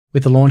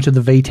With the launch of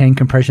the V10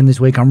 compression this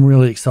week, I'm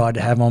really excited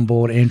to have on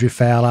board Andrew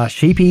Fowler.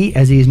 Sheepy,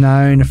 as he is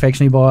known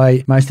affectionately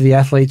by most of the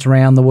athletes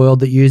around the world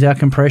that use our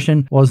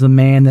compression, was the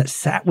man that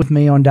sat with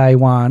me on day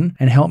one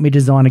and helped me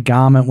design a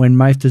garment when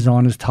most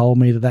designers told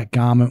me that that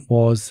garment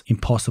was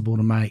impossible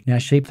to make. Now,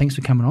 Sheep, thanks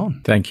for coming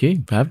on. Thank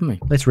you for having me.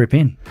 Let's rip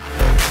in.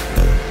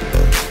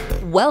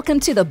 Welcome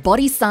to the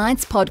Body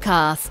Science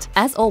Podcast.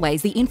 As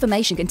always, the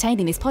information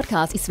contained in this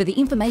podcast is for the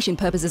information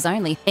purposes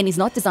only and is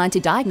not designed to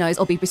diagnose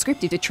or be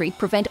prescriptive to treat,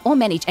 prevent, or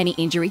manage any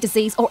injury,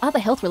 disease, or other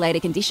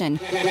health-related condition.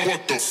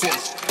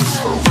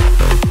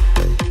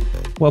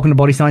 Welcome to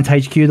Body Science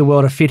HQ, the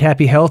world of fit,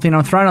 happy, healthy. And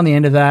I'm throwing on the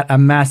end of that a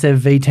massive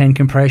V10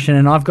 compression.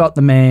 And I've got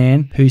the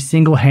man who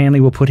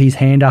single-handedly will put his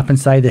hand up and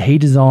say that he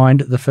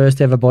designed the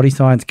first ever Body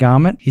Science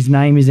garment. His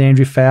name is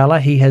Andrew Fowler.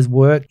 He has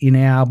worked in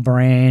our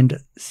brand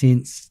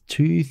since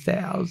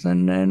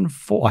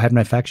 2004. I have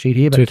no fact sheet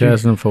here, but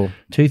 2004.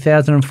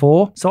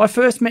 2004. So I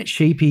first met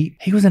Sheepy.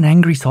 He was an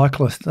angry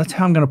cyclist. That's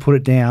how I'm going to put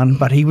it down.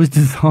 But he was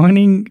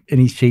designing, and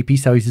he's Sheepy,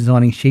 so he's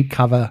designing sheep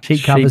covers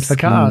for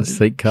cars.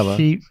 Seat cover.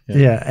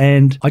 Yeah.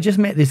 And I just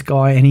met this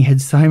guy, and he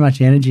had so much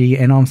energy.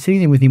 And I'm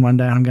sitting there with him one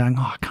day, and I'm going,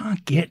 I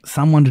can't get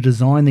someone to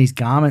design these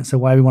garments the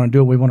way we want to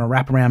do it. We want to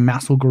wrap around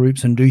muscle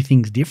groups and do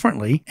things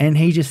differently. And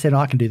he just said,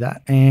 I can do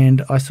that.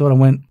 And I sort of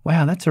went,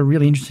 wow, that's a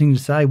really interesting to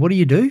say. What do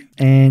you do?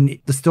 And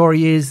the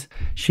story is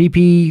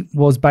Sheepy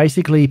was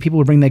basically, people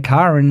would bring their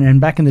car in,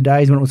 and back in the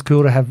days when it was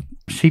cool to have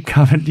sheep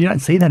covered, you don't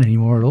see that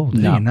anymore at all,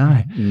 do you?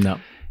 No.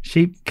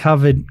 Sheep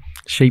covered.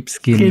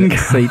 Sheepskin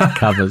seat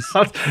covers.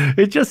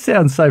 It just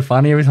sounds so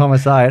funny every time I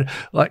say it.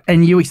 Like,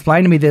 and you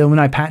explained to me there were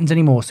no patterns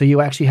anymore, so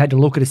you actually had to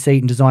look at a seat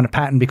and design a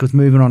pattern, because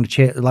moving on a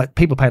chair, like,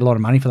 people paid a lot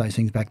of money for those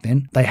things back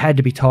then. They had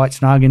to be tight,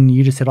 snug, and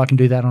you just said, I can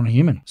do that on a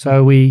human.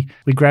 So we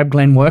grabbed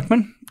Glenn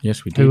Workman.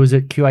 Yes, we did. Who was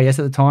at QAS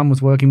at the time,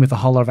 was working with a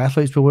whole lot of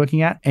athletes we're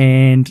working at.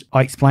 And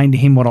I explained to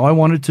him what I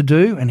wanted to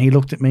do. And he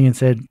looked at me and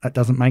said, that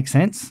doesn't make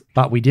sense.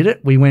 But we did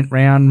it. We went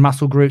round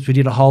muscle groups. We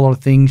did a whole lot of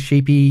things.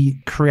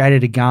 Sheepy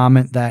created a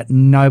garment that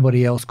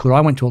nobody else could.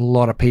 I went to a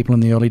lot of people in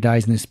the early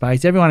days in this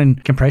space. Everyone in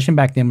compression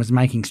back then was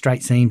making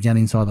straight seams down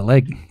the inside the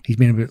leg. He's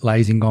been a bit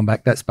lazy and gone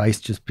back that space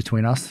just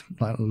between us,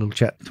 like a little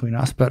chat between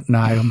us. But no,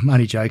 I'm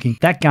only joking.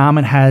 That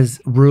garment has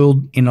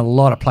ruled in a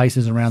lot of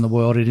places around the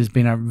world. It has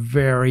been a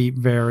very,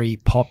 very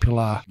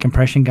popular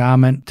compression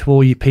garment. To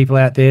all you people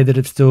out there that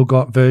have still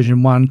got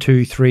version 1,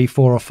 2, 3,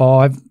 4 or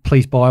 5,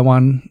 please buy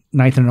one.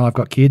 Nathan and I have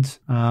got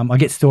kids. I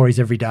get stories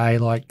every day,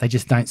 like, they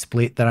just don't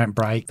split, they don't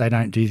break, they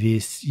don't do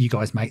this. You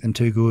guys make them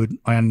too good.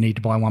 I only need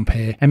to buy one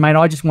pair. And mate,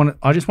 I just want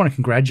to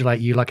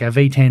congratulate you. Like, our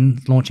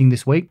V10 launching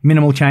this week,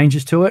 minimal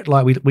changes to it.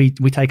 Like, we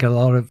take a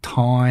lot of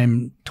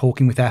time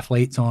talking with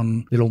athletes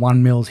on little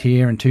 1 mils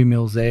here and 2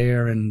 mils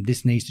there, and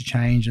this needs to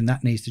change and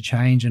that needs to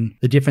change. And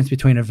the difference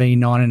between a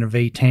V9 and a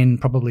V10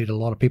 probably to a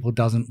lot of people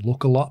doesn't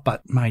look a lot,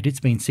 but mate,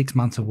 it's been 6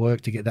 months of work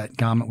to get that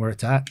garment where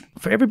it's at.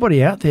 For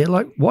everybody out there,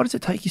 like, why does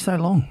it take you so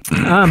long?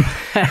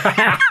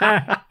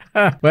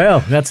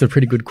 Well, that's a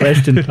pretty good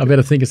question. I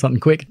better think of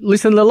something quick.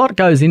 Listen, a lot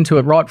goes into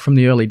it right from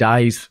the early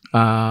days,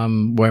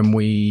 when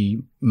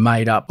we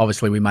made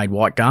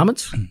white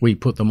garments. We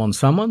put them on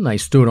someone. They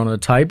stood on a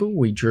table.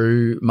 We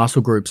drew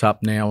muscle groups up.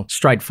 Now,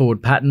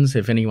 straightforward patterns.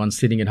 If anyone's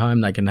sitting at home,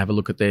 they can have a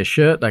look at their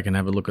shirt. They can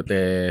have a look at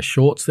their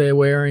shorts they're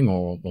wearing,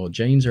 or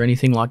jeans or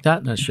anything like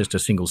that. That's just a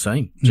single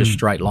seam, just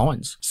straight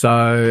lines.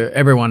 So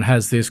everyone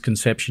has this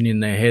conception in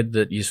their head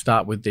that you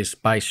start with this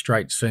base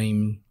straight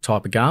seam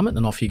type of garment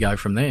and off you go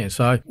from there.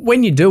 So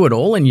when you do it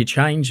all and you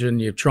change and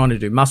you're trying to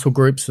do muscle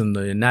groups and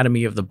the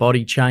anatomy of the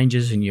body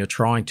changes and you're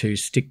trying to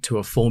stick to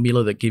a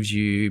formula that gives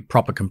you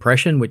proper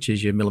compression, which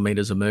is your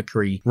millimeters of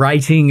mercury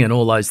rating and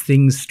all those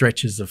things,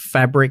 stretches of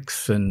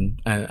fabrics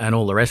and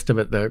all the rest of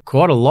it,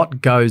 quite a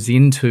lot goes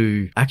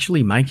into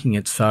actually making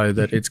it so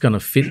that it's going to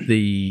fit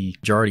the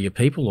majority of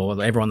people, or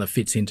everyone that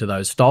fits into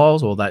those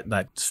styles or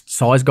that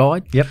size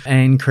guide. Yep.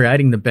 And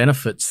creating the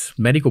benefits,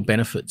 medical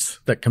benefits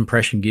that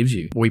compression gives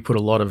you. We put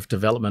a lot of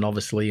development,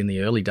 obviously, in the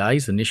early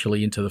days,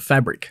 initially into the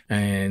fabric,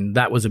 and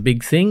that was a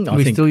big thing.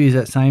 We still use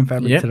that same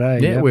fabric today.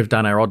 Yeah, we've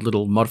done our odd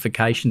little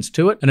modifications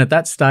to it. And at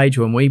that stage,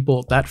 when we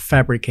bought that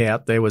fabric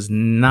out, there was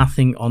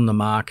nothing on the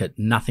market,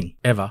 nothing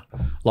ever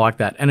like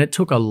that. And it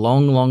took a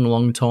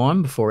long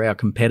time before our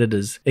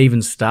competitors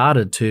even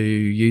started to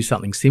use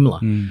something similar.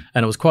 And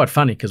it was quite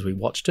funny because we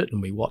watched it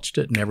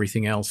and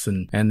everything else.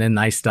 And then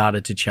they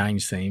started to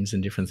change seams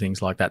and different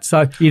things like that.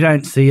 So you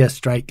don't see a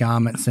straight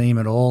garment seam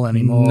at all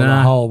anymore. No,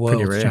 the whole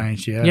world's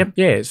changed. Yeah. Yep.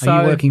 Yeah. So,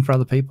 are you working for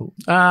other people?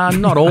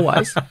 Not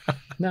always.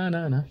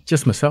 No.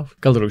 Just myself.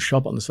 Got a little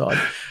shop on the side.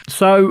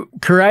 So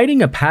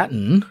creating a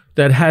pattern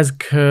that has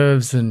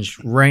curves and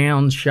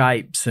round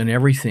shapes and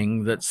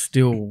everything that's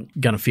still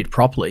going to fit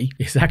properly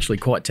is actually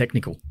quite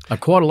technical.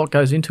 Quite a lot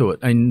goes into it.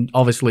 And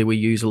obviously we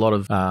use a lot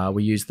of,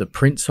 we use the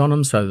prints on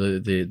them. So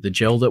the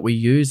gel that we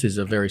use is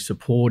a very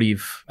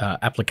supportive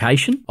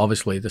application.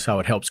 Obviously, so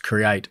it helps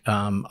create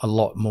a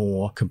lot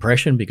more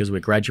compression because we're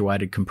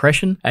graduated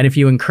compression. And if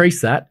you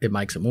increase that, it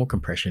makes it more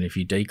compression. If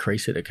you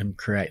decrease it, it can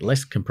create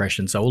less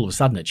compression. So all of a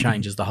sudden it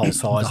changes the whole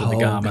size of the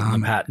garment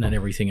and the pattern and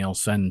everything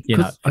else. And, you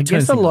know, I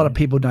guess a lot of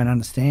people don't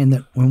understand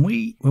that when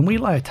we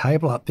lay a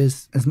table up,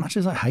 there's, as much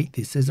as I hate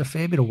this, there's a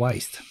fair bit of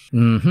waste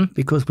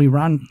because we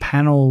run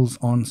panels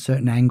on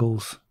certain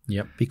angles.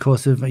 Yep.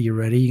 Because of, are you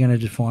ready? You're going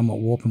to define what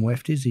warp and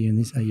weft is?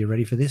 Are you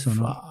ready for this or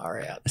not?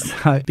 Far out.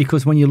 So,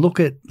 because when you look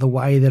at the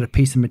way that a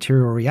piece of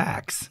material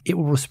reacts, it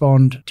will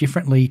respond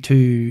differently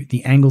to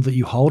the angle that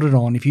you hold it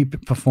on. If you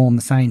perform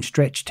the same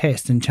stretch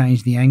test and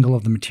change the angle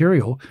of the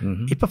material,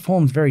 it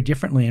performs very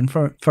differently. And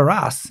for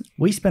us,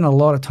 we spent a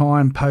lot of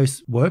time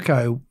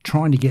post-worko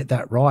trying to get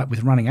that right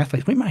with running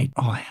athletes. We made,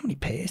 how many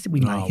pairs did we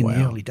make in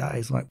the early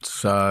days? Like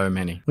so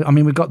many. I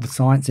mean, we've got the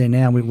science there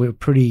now. We're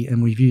pretty,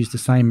 and we've used the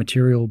same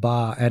material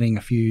bar, adding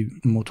a few,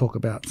 and we'll talk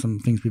about some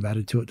things we've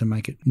added to it to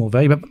make it more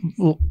valuable.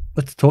 But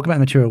let's talk about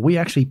material. We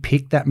actually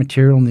picked that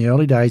material in the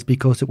early days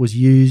because it was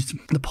used,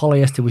 the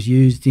polyester was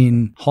used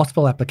in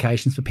hospital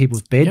applications for people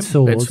with bed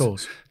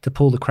sores to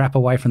pull the crap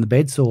away from the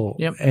bed sore.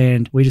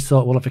 And we just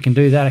thought, well, if it can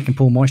do that, it can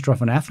pull moisture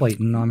off an athlete.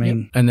 And I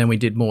mean... And then we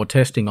did more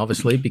testing,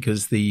 obviously,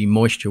 because the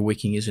moisture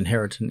wicking is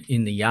inherent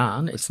in the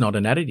yarn. It's not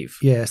an additive.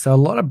 Yeah, so a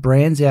lot of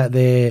brands out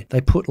there,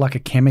 they put like a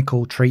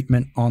chemical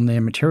treatment on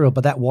their material,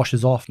 but that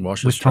washes off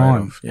with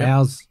time.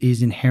 Ours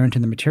is inherent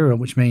in the material,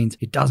 which means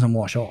it doesn't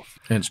wash off.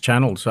 And it's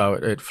channeled, so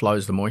it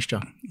flows the moisture.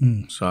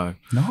 So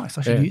nice,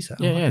 I should use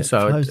that.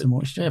 So it flows the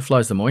moisture. Yeah, it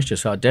flows the moisture,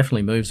 so it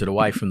definitely moves it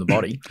away from the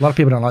body. A lot of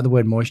people don't like the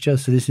word moisture,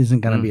 so this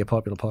isn't going to be a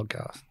popular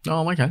podcast.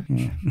 Oh, okay.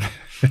 Yeah.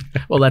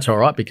 Well, that's all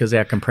right because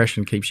our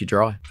compression keeps you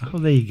dry. Oh,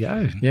 there you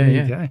go. Yeah, there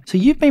you go. So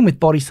you've been with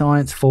Body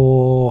Science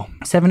for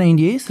 17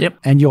 years. Yep.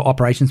 And you're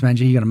operations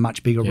manager. You've got a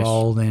much bigger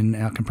role than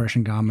our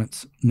compression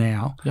garments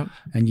now. Yep.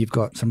 And you've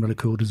got some really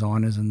cool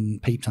designers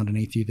and peeps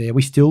underneath you there.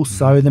 We still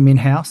sew them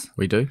in-house.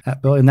 We do.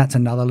 At Burley, and that's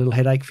another little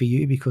headache for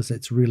you because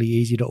it's really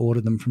easy to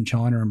order them from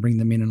China and bring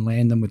them in and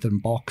land them with a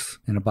box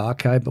and a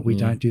barcode, but we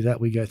don't do that.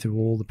 We go through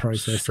all the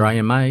process.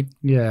 Australian made.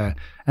 Yeah.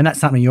 And that's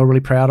something you're really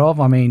proud of.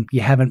 I mean,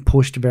 you haven't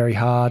pushed very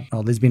hard.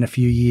 Oh, there's been a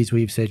few years where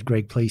you've said,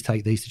 Greg, please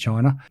take these to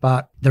China.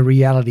 But the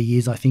reality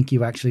is I think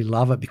you actually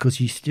love it because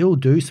you still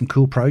do some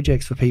cool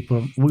projects for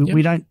people.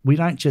 We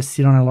don't just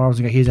sit on our laurels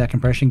and go, here's our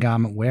compression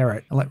garment, wear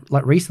it.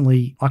 Like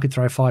recently, I could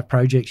throw 5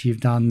 projects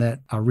you've done that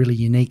are really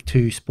unique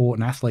to sport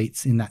and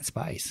athletes in that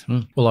space.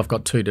 Well, I've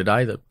got 2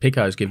 today that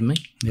Pico's given me.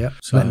 Yep.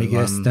 So, let me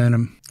guess,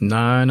 sternum.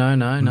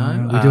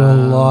 No. We do a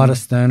lot of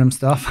sternum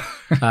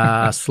stuff.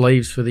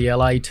 Sleeves for the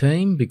LA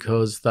team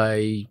because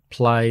they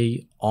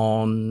play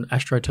on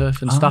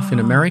AstroTurf and stuff in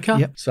America.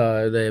 Yep.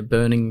 So they're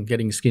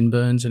getting skin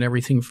burns and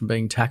everything from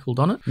being tackled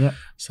on it. Yep.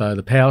 So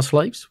the power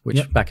sleeves,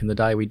 which back in the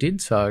day we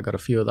did. So I got a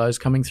few of those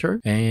coming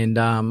through. And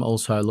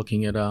also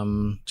looking at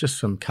just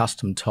some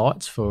custom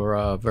tights for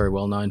a very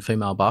well-known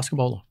female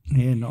basketballer.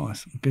 Yeah,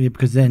 nice.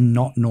 Because they're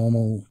not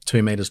normal.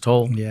 2 meters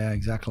tall. Yeah,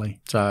 exactly.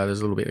 So there's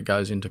a little bit that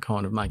goes into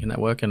kind of making that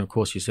work. And of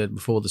course, you said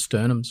before the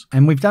sternums.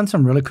 And we've done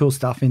some really cool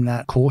stuff in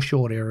that core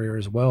short area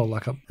as well.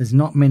 Like there's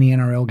not many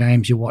NRL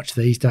games you watch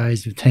these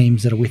days with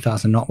teams that are with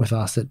us and not with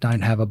us that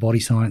don't have a Body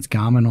Science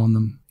garment on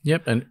them.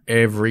 Yep, and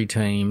every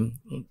team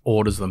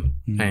orders them.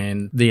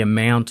 And the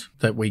amount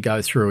that we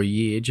go through a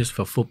year just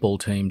for football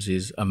teams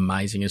is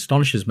amazing. It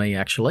astonishes me,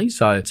 actually.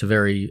 So it's a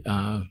very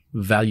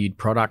valued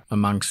product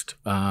amongst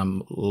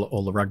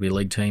all the rugby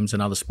league teams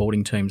and other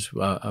sporting teams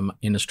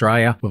in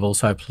Australia. We've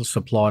also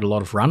supplied a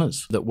lot of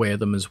runners that wear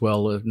them as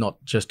well,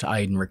 not just to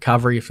aid in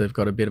recovery if they've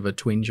got a bit of a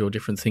twinge or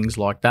different things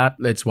like that.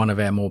 It's one of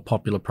our more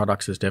popular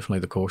products is definitely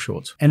the core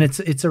shorts. And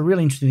it's a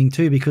really interesting thing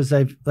too because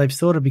they've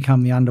sort of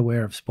become the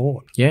underwear of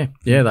sport. Yeah,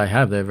 they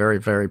have. They're very,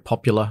 very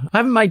popular. I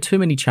haven't made too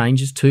many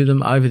changes to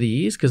them over the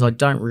years because I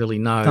don't really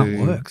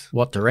know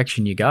what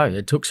direction you go.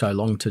 It took so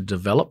long to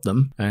develop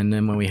them. And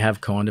then when we have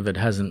it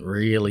hasn't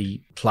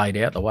really played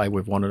out the way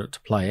we've wanted it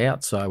to play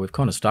out. So we've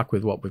kind of stuck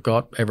with what we've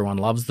got. Everyone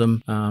loves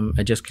them.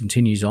 It just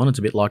continues on. It's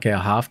a bit like our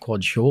half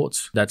quad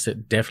shorts. That's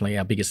definitely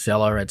our biggest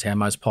seller. It's our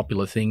most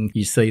popular thing.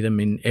 You see them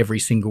in every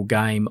single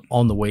game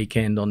on the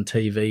weekend on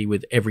TV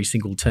with every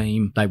single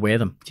team. They wear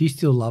them. Do you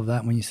still love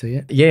that when you see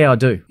it? Yeah, I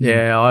do.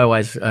 Yeah, I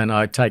always, and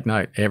I take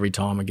note every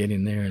time I get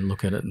in there and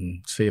look at it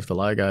and see if the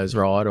logo's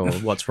right or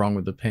what's wrong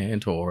with the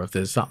pant or if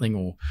there's something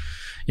or,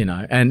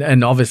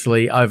 and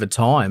obviously over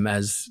time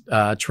as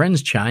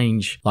trends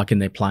change, like in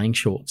their playing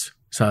shorts.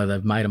 So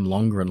they've made them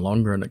longer and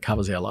longer and it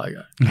covers our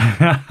logo.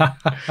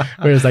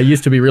 Whereas they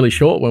used to be really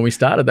short when we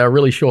started. They were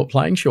really short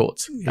playing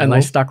shorts and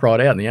they stuck right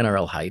out and the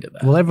NRL hated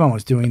that. Well, everyone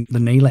was doing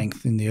the knee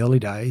length in the early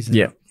days. And,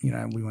 yeah.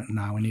 We went,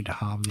 no, we need to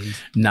halve these.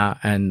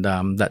 And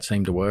that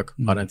seemed to work.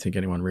 I don't think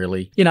anyone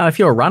really, if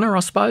you're a runner, I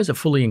suppose, it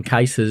fully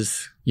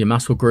encases your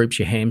muscle groups,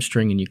 your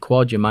hamstring and your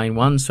quad, your main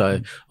one.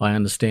 So I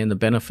understand the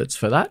benefits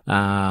for that.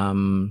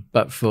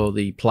 But for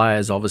the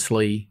players,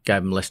 obviously,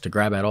 gave them less to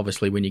grab at.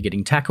 Obviously, when you're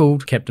getting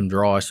tackled, kept them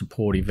dry,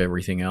 supportive,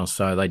 everything else.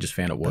 So they just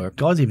found it worked.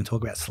 Guys even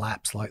talk about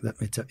slaps, like that.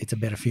 It's a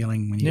better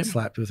feeling when you get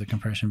slapped with a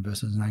compression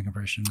versus no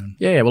compression.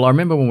 Yeah, well, I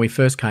remember when we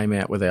first came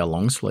out with our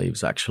long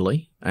sleeves,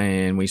 actually,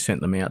 and we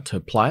sent them out to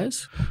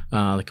players,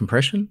 the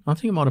compression, I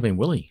think it might have been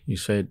Willie. He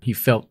said he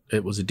felt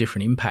it was a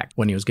different impact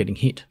when he was getting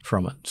hit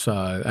from it. So,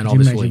 and Could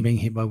obviously, you imagine being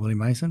hit by Willie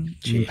Mason?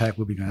 The impact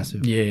would be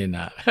massive. Yeah,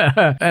 no.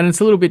 And it's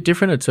a little bit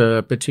different. It's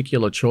a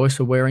particular choice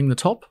of wearing the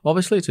top.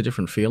 Obviously, it's a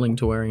different feeling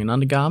to wearing an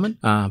undergarment.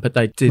 But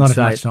they did Not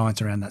say... as much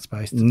science around that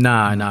space.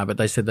 No, but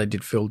they said they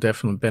did feel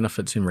definite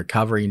benefits in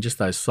recovery and just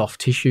those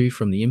soft tissue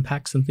from the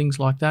impacts and things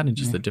like that, and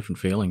just a different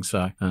feeling.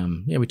 So,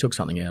 we took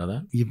something out of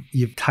that.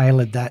 You've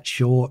tailored that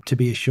short to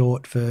be a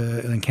short for,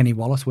 and Kenny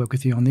Wallace worked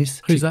with you on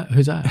this. Who's that?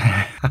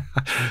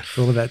 It's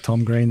all about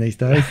Tom Green these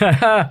days.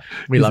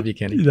 We love you,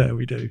 Kenny. No,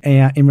 we do.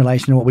 In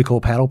relation to what we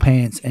call paddle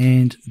pants,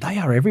 and they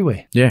are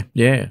everywhere. Yeah,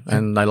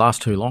 and they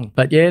last too long.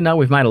 But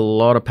we've made a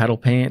lot of paddle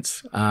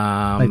pants.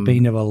 They've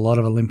been to a lot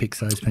of Olympics,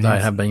 those pants. They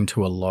have been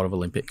to a lot of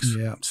Olympics.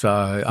 Yeah.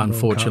 So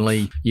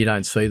unfortunately, you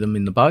don't see them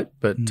in the boat,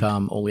 but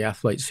all the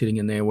athletes sitting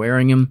in there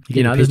wearing them. You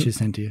get the pictures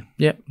sent to you.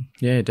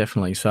 Yeah,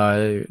 definitely.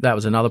 So that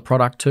was another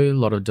product too. A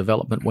lot of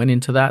development went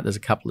into that. There's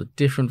a couple of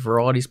different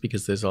varieties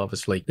because there's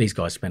obviously these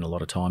guys spend a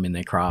lot of time in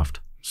their craft.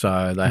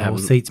 So they have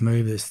seats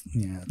move. There's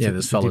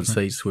solid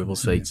seats, swivel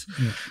seats,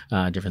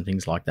 different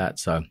things like that.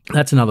 So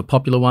that's another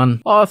popular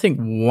one. I think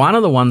one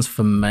of the ones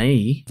for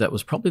me that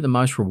was probably the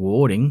most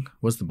rewarding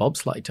was the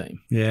bobsleigh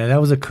team. Yeah,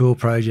 that was a cool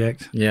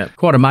project. Yeah,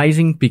 quite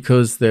amazing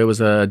because there was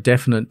a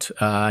definite,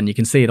 and you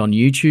can see it on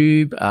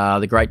YouTube,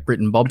 the Great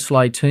Britain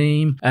bobsleigh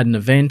team at an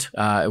event.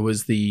 It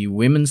was the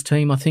women's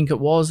team, I think it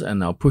was,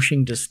 and they were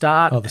pushing to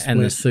start,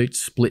 and the suit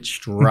split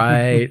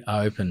straight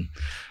open.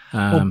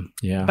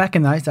 Back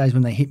in those days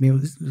when they hit me,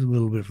 this is a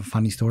little bit of a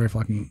funny story if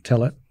I can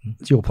tell it.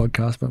 It's your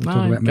podcast, but we'll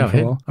talk about me for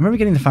a while. I remember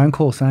getting the phone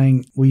call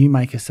saying, will you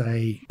make us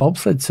a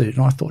bobsled suit?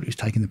 And I thought he was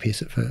taking the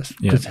piss at first.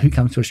 Because who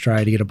comes to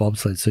Australia to get a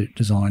bobsled suit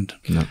designed?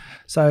 No.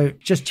 So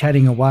just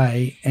chatting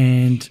away,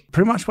 and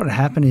pretty much what had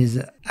happened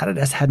is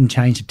Adidas hadn't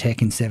changed the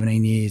tech in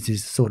 17 years.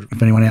 Is sort of,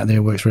 if anyone out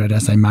there works for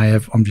Adidas, they may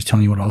have. I'm just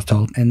telling you what I was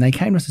told. And they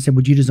came to us and said,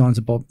 would you design us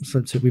a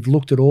bobsled suit? We've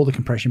looked at all the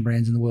compression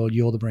brands in the world.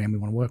 You're the brand we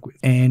want to work with.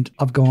 And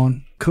I've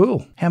gone,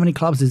 cool. How many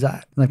clubs is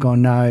that? And they've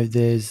gone, no,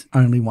 there's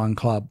only one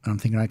club. And I'm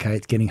thinking, okay,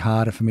 it's getting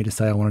harder for me to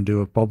say I want to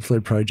do a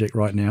bobsled project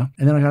right now.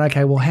 And then I go,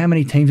 okay, well, how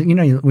many teams? You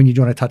know, when you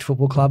join a touch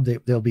football club,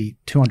 there'll be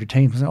 200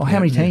 teams. I say, how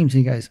many teams?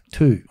 And he goes,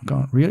 2. I've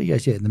gone, really? He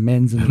goes, yeah, the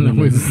men's and the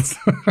women's.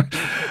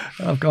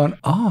 I've gone,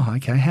 oh,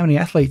 okay. How many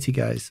athletes? He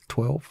goes,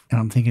 12. And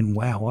I'm thinking,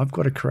 wow, I've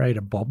got to create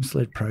a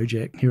bobsled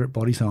project here at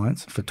Body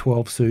Science for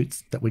 12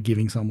 suits that we're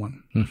giving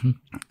someone. Mm-hmm.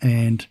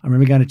 And I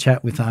remember going to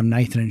chat with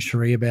Nathan and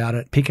Sheree about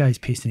it. Pico's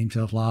pissing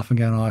himself laughing,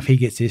 going, oh, if he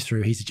gets this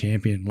through, he's a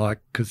champion. Like,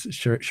 because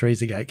Sheree's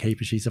the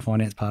gatekeeper. She's the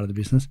finance part of the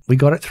business. We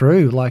got it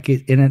through. Like,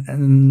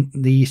 and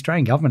the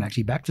Australian government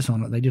actually backed us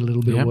on it. They did a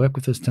little bit of work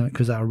with us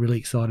because they were really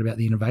excited about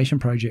the innovation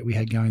project we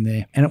had going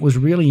there. And it was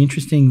really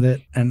interesting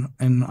that, and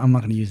I'm not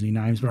going to use any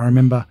names, but I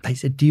remember they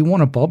said, do you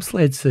want a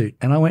bobsled suit?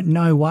 And I went,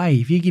 no way.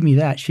 If you give me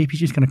that, Sheepy's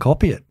just going to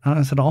copy it. And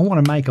I said, I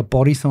want to make a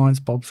Body Science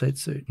bobsled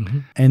suit. Mm-hmm.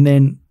 And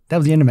then that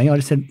was the end of me. I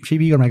just said,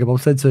 Sheepy, you got to make a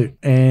bobsled suit.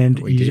 And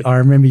I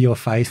remember your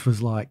face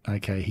was like,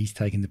 okay, he's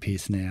taking the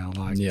piss now.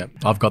 Like, yeah,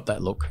 I've got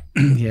that look.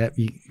 Yeah,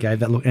 you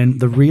gave that look.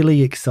 And the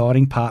really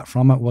exciting part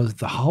from it was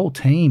the whole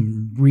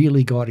team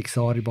really got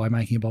excited by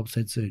making a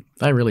bobsled suit.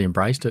 They really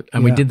embraced it.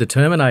 And we did the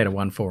Terminator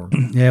one for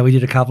them. Yeah, we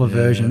did a couple of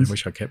versions. I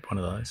wish I kept one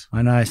of those.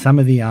 I know. Some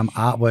of the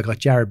artwork, like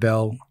Jared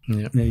Bell,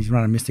 he's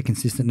running Mr.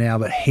 Consistent now,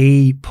 but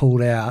he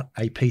pulled out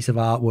a piece of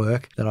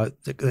artwork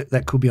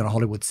that could be on a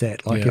Hollywood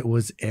set. Like, it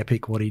was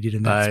epic what he did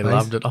in that space. They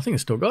loved it. I think I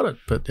still got it,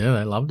 but yeah,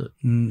 they loved it.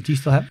 Do you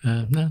still have it? No,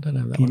 I don't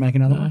have that. Can you make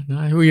another one? No.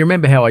 Well, you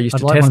remember how I used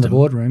to like test one in them? The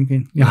boardroom.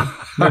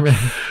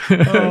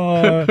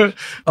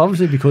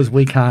 Obviously, because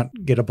we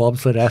can't get a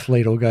bobsled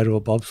athlete or go to a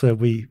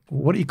bobsled,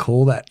 what do you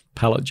call that?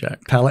 Pallet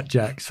jack. Pallet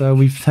jack. So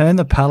we've turned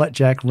the pallet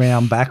jack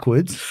round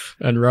backwards.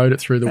 And rode it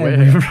through the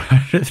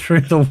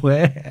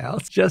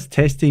warehouse. Just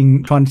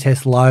trying to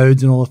test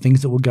loads and all the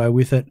things that will go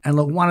with it. And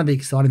look, one of the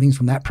exciting things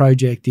from that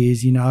project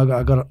is,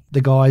 I got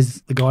the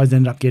guys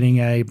ended up getting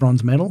a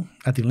bronze medal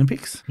at the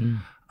Olympics.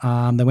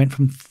 They went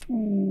from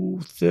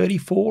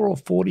 34 or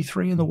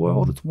 43 in the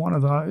world. It's one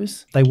of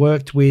those. They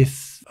worked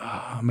with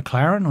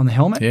McLaren on the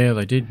helmet. Yeah,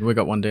 they did. We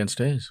got one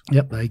downstairs.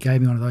 Yep, they gave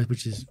me one of those,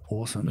 which is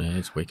awesome. Yeah,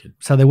 it's wicked.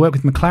 So they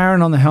worked with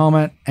McLaren on the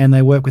helmet, and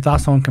they worked with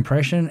us on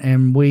compression,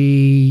 and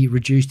we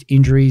reduced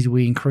injuries,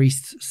 we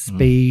increased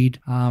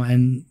speed,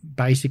 and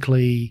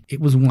basically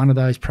it was one of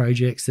those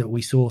projects that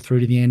we saw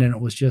through to the end, and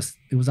it was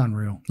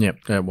unreal.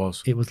 Yep, it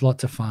was. It was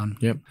lots of fun.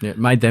 Yep, it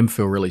made them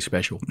feel really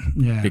special.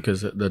 Yeah.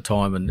 Because the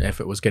time and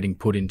effort was getting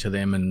put into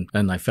them,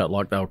 and they felt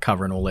like they were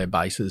covering all their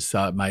bases,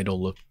 so it made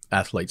all the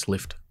athletes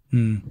lift.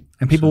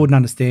 And people wouldn't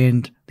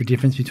understand the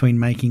difference between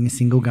making a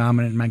single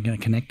garment and making a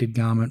connected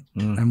garment,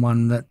 and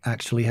one that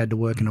actually had to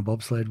work in a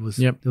bobsled.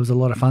 There was a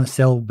lot of fun.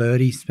 Sel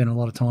Birdie spent a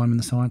lot of time in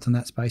the science on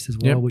that space as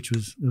well,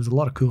 there was a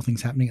lot of cool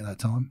things happening at that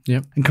time.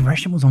 And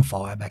compression was on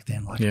fire back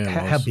then.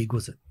 How big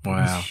was it? Wow.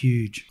 It was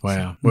huge.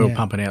 Wow. We were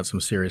pumping out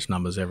some serious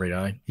numbers every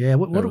day. Yeah.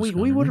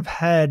 We would have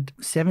had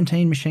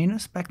 17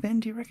 machinists back then,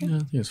 do you reckon? Yeah, I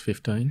think it was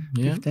 15.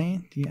 Yeah.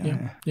 15?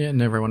 Yeah. Yeah,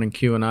 and everyone in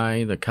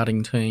Q&A, the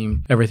cutting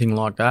team, everything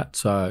like that.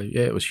 So,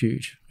 yeah, it was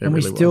huge. And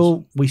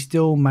we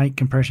still make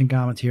compression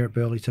garments here at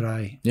Burleigh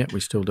today. Yeah, we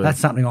still do. That's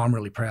something I'm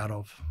really proud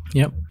of.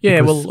 Yep.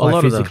 Yeah, because well, a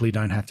lot I physically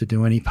don't have to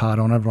do any part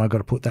on it, but I've got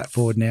to put that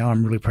forward now.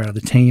 I'm really proud of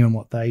the team and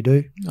what they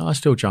do. I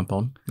still jump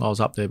on. I was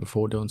up there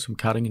before doing some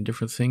cutting and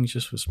different things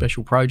just for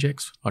special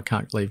projects. I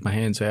can't leave my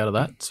hands out of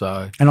that.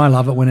 So, and I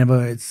love it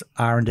whenever it's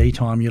R&D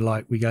time. You're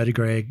like, we go to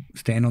Greg,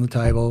 stand on the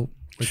table,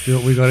 let's do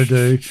what we've got to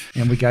do,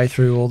 and we go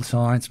through all the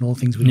science and all the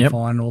things we can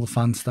find and all the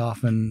fun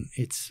stuff, and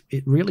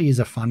it really is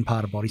a fun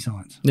part of body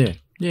science.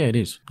 Yeah, it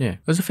is. Yeah.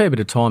 There's a fair bit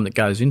of time that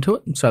goes into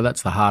it. So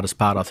that's the hardest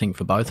part, I think,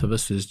 for both of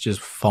us is just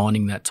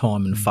finding that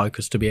time and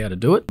focus to be able to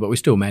do it. But we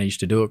still manage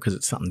to do it because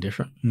it's something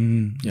different.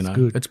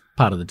 Good. It's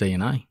part of the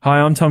DNA. Hi,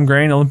 I'm Tom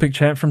Green, Olympic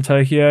champ from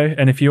Tokyo.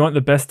 And if you want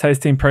the best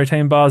tasting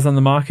protein bars on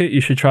the market,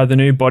 you should try the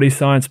new Body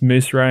Science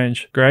Moose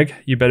range. Greg,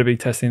 you better be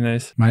testing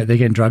these. Mate, they're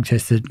getting drug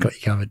tested. Got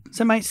you covered.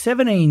 So, mate,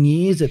 17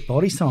 years at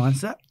Body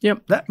Science.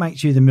 That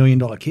makes you the $1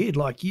 million kid.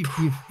 Like, you've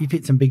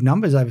hit some big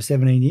numbers over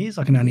 17 years,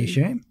 I can only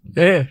assume.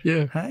 Yeah.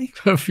 Hey?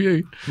 A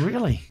few.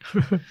 Really?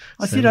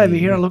 I sit over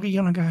here, I look at you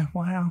and I go,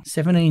 wow,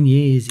 17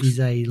 years is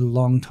a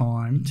long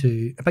time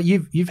to... But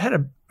you've had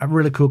a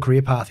really cool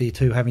career path here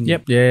too, haven't you?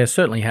 Yep. Yeah,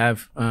 certainly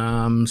have.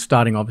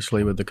 Starting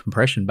obviously with the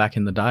compression back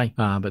in the day.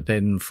 But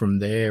then from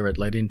there it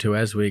led into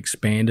as we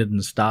expanded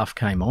and staff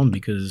came on,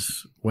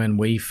 because when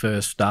we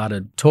first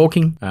started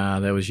talking,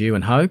 there was you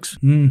and Hoax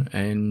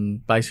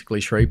and basically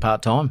Shree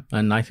part-time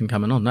and Nathan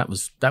coming on. That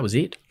was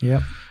it.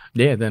 Yep.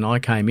 Yeah, then I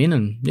came in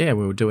and, we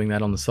were doing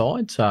that on the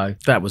side. So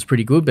that was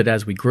pretty good. But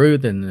as we grew,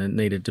 then it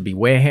needed to be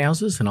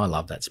warehouses. And I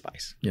love that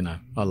space.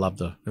 I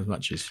love as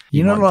much as...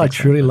 You know what I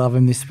truly love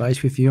in this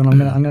space with you,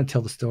 and I'm going to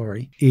tell the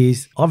story,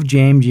 is I've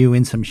jammed you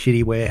in some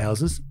shitty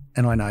warehouses.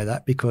 And I know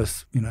that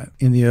because,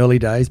 in the early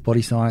days,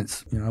 Body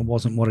Science,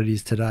 wasn't what it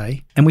is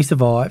today. And we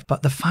survived.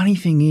 But the funny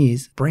thing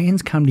is,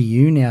 brands come to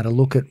you now to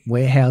look at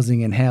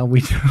warehousing and how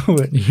we do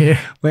it. Yeah.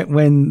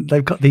 When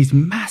they've got these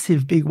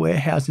massive big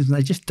warehouses and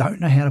they just don't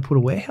know how to put a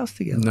warehouse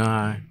together.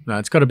 No,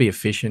 it's got to be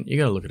efficient. You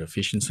got to look at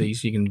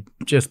efficiencies. You can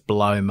just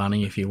blow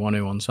money if you want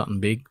to on something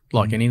big,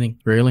 like anything,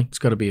 really. It's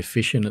got to be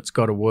efficient. It's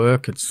got to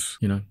work. It's,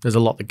 there's a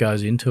lot that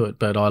goes into it.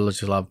 But I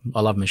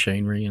love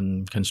machinery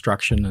and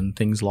construction and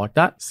things like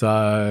that.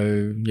 So,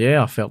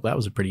 I felt that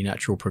was a pretty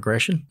natural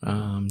progression,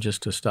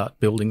 just to start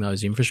building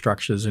those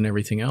infrastructures and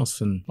everything else.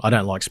 And I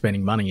don't like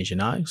spending money, as you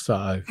know,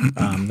 so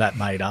that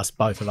made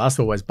both of us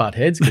always butt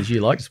heads because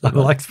you like to spend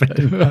money. I like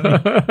spending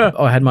money.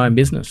 I had my own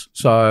business,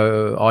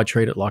 so I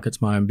treat it like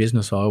it's my own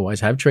business. I always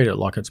have treated it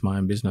like it's my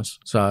own business.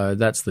 So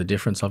that's the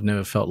difference. I've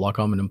never felt like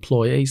I'm an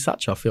employee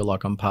such. I feel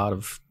like I'm part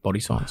of Body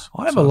Science.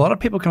 I have a lot of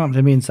people come up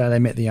to me and say they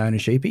met the owner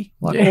sheepy,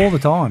 all the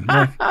time.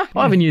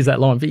 I haven't used that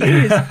line for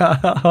years.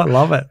 I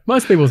love it.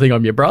 Most people think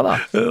I'm your brother.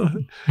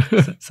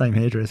 Same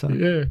hairdresser.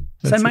 Yeah.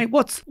 So, mate,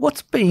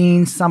 what's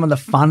been some of the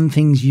fun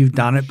things you've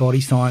done at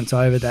Body Science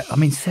over that?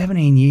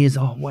 17 years.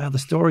 Oh, wow, the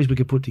stories we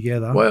could put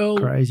together. Well,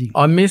 crazy.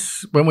 I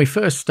miss when we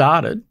first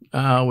started.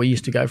 We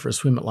used to go for a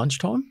swim at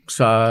lunchtime.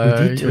 So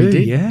we did too,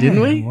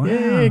 didn't we? Wow.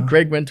 Yeah.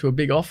 Greg went to a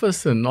big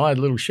office and I had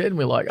a little shed and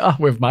we're like,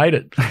 we've made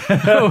it.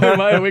 We've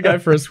made it. We go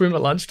for a swim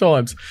at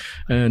lunchtimes.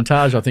 And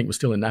Taj, I think, was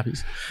still in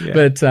nappies. Yeah.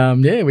 But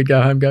we'd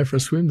go home, go for a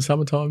swim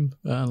summertime,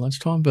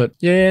 lunchtime. But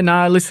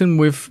listen,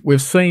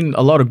 we've seen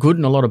a lot of good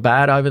and a lot of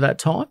bad over that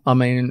time. I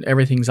mean,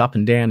 everything's up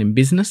and down in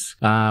business.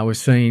 We've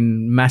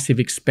seen massive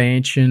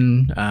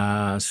expansion,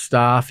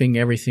 staffing,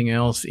 everything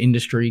else,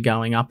 industry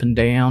going up and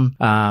down.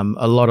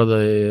 A lot of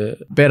the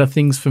better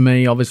things for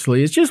me,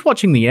 obviously, is just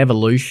watching the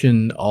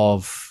evolution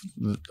of,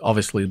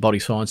 obviously, Body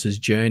Science's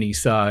journey.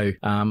 So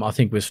I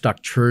think we've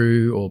stuck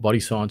true, or Body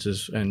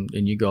Sciences and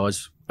you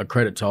guys, a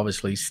credit to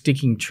obviously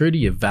sticking true to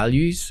your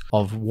values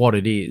of what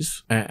it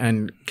is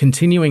and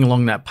continuing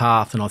along that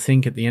path. And I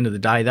think at the end of the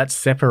day, that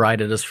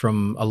separated us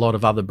from a lot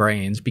of other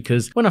brands,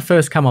 because when I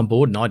first come on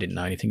board and I didn't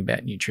know anything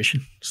about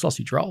nutrition,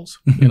 sausage rolls,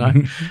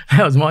 that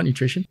was my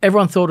nutrition.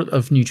 Everyone thought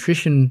of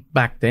nutrition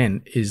back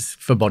then is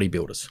for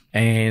bodybuilders.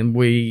 And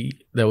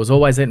there was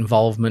always that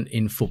involvement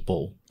in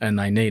football and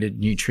they needed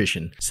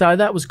nutrition. So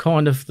that was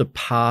kind of the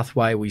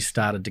pathway we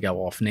started to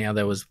go off. Now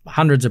there was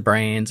hundreds of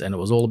brands and it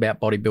was all about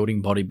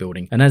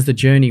bodybuilding. And as the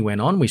journey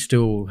went on, we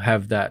still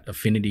have that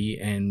affinity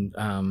and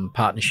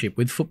partnership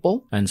with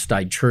football and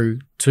stayed true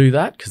to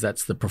that because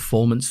that's the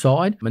performance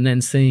side. And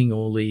then seeing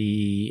all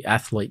the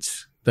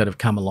athletes that have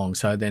come along.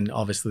 So then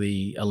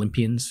obviously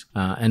Olympians.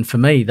 And for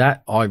me,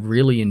 that I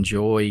really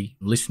enjoy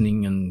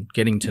listening and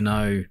getting to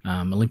know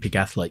Olympic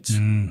athletes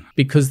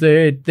because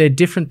they're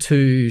different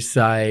to,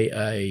 say,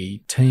 a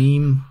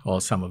team,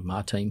 or some of them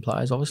are team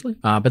players, obviously.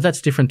 But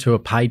that's different to a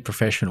paid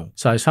professional.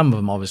 So some of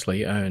them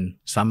obviously earn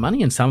some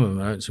money and some of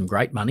them earn some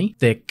great money.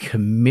 Their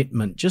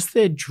commitment, just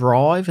their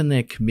drive and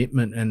their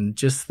commitment and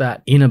just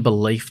that inner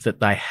belief that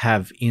they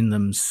have in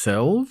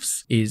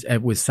themselves is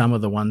with some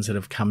of the ones that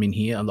have come in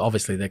here. And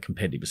obviously they're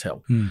competitive as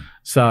hell.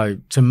 So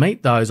to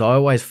meet those, I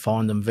always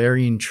find them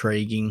very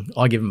intriguing.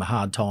 I give them a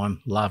hard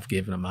time, love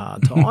giving them a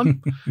hard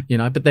time,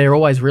 but they're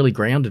always really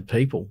grounded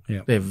people.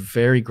 Yeah. They're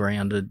very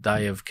grounded.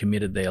 They have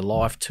committed their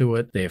life to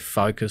it. They're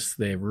focused.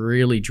 They're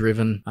really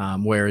driven.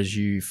 Whereas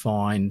you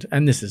find,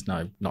 and this is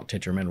not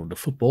detrimental to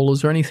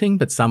footballers or anything,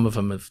 but some of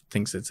them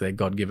thinks it's their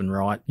God-given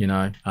right.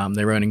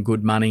 They're earning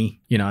good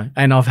money,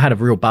 and I've had a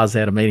real buzz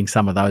out of meeting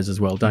some of those as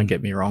well. Don't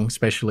get me wrong,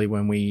 especially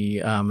when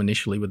we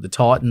initially with the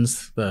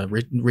Titans, the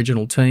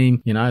original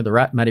team, the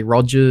Rat, Matty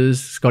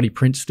Rogers, Scotty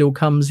Prince still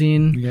comes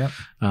in. Yeah.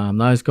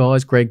 Those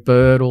guys, Greg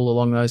Bird, all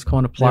along those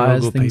kind of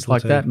players, things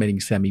like too. that. Meeting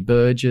Sammy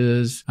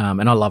Burgess,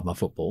 and I love my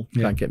football.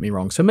 Yeah. Don't get me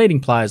wrong. So meeting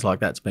players like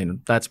that's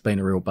been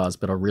a real buzz.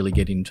 But I really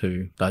get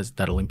into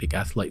that Olympic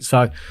athlete.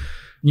 So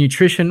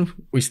nutrition,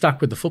 we stuck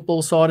with the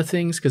football side of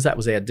things because that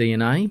was our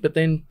DNA, but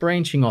then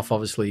branching off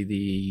obviously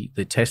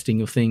the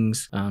testing of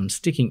things,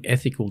 sticking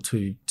ethical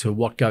to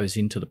what goes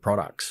into the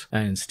products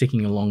and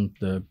sticking along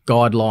the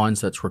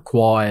guidelines that's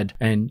required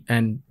and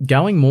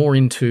going more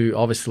into,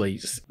 obviously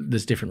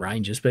there's different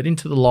ranges, but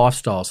into the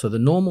lifestyle. So the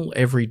normal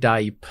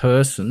everyday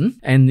person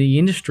and the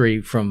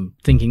industry from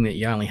thinking that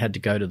you only had to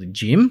go to the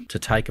gym to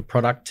take a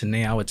product to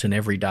now it's an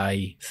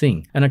everyday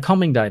thing and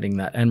accommodating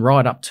that and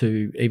right up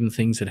to even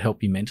things that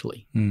help you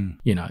mentally.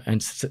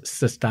 And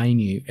sustain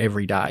you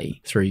every day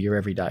through your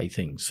everyday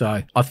things.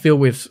 So I feel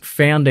we've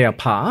found our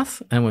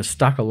path and we've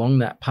stuck along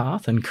that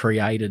path and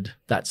created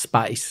that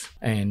space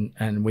and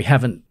we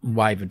haven't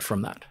wavered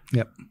from that.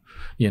 Yep.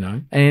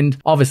 And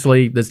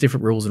obviously there's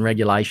different rules and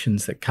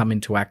regulations that come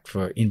into act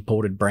for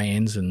imported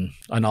brands and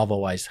I've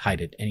always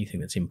hated anything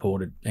that's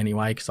imported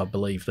anyway because I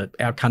believe that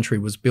our country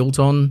was built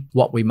on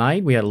what we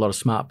made. We had a lot of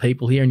smart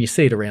people here and you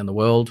see it around the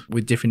world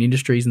with different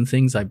industries and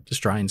things.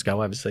 Australians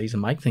go overseas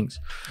and make things.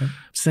 Okay.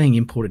 Seeing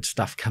imported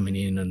stuff coming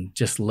in and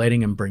just letting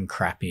them bring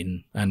crap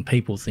in and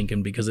people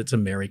thinking because it's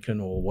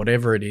American or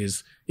whatever it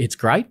is, it's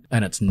great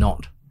and it's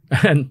not.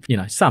 And,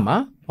 some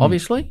are,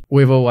 obviously.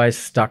 We've always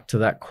stuck to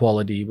that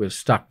quality. We've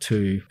stuck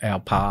to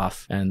our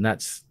path. And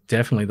that's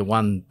definitely the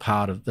one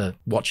part of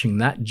watching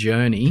that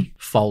journey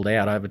fold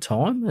out over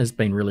time has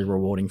been really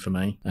rewarding for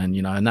me. And,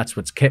 and that's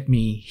what's kept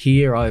me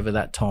here over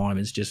that time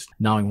is just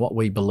knowing what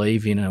we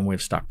believe in and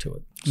we've stuck to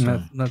it.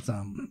 So. That's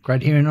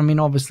great hearing. I mean,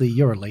 obviously,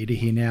 you're a leader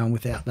here now, and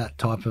without that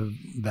type of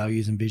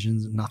values and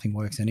visions, nothing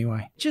works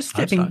anyway. Just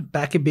stepping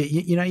back a bit,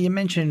 you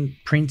mentioned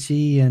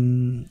Princey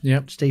and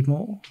Steve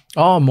Moore.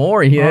 Oh,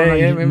 Moore, yeah.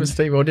 Remember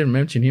Steve? I didn't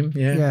mention him.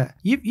 Yeah,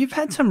 yeah. You've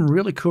had some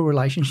really cool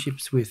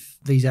relationships with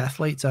these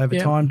athletes over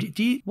time.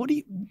 What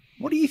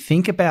do you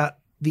think about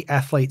the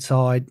athlete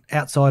side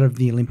outside of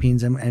the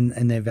Olympians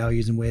and their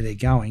values and where they're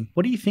going?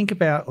 What do you think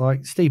about,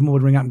 like, Steve Moore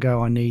would ring up and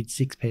go, I need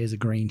 6 pairs of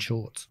green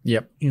shorts?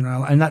 Yep.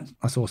 And that,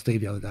 I saw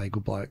Steve the other day,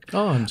 good bloke.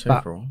 Oh, I'm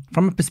super.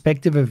 From a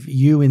perspective of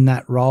you in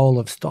that role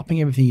of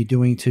stopping everything you're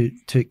doing to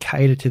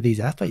cater to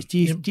these athletes, do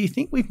you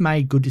think we've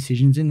made good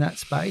decisions in that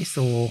space?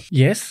 Or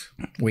Yes,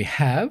 we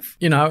have.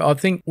 I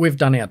think we've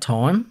done our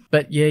time,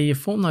 but yeah, you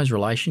form those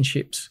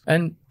relationships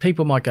and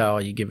people might go, oh,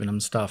 you're giving them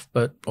stuff,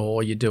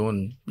 or you're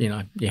doing,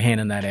 you're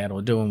handing that out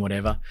or doing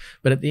whatever.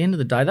 But at the end of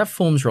the day, that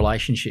forms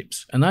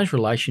relationships and those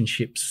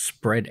relationships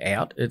spread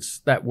out.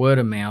 It's that word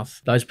of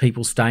mouth. Those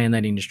people stay in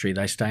that industry.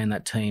 They stay in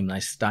that team. They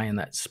stay in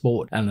that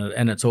sport.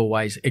 And it's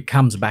always, it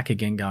comes back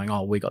again going,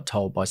 oh, we got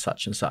told by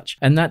such and such.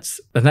 And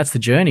that's the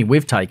journey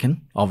we've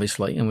taken,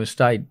 obviously, and we've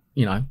stayed,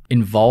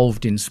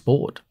 involved in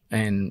sport.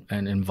 And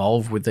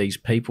involved with these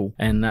people.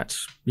 And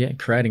that's,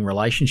 creating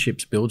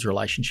relationships builds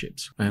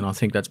relationships. And I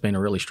think that's been a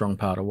really strong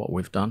part of what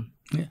we've done.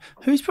 Yeah.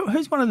 Who's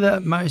one of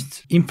the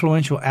most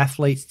influential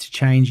athletes to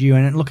change you?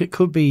 And look, it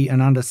could be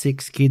an under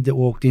 6 kid that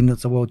walked in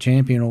that's a world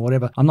champion or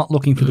whatever. I'm not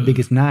looking for the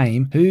biggest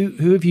name.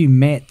 Who have you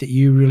met that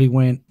you really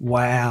went,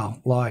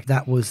 wow, like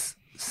that was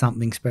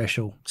something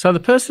special? So the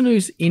person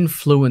who's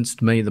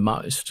influenced me the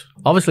most,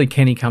 obviously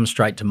Kenny comes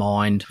straight to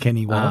mind.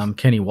 Kenny Wallace.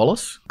 Kenny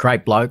Wallace.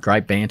 Great bloke,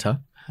 great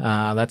banter.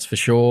 That's for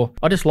sure.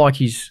 I just like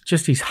his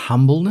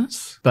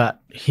humbleness, but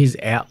his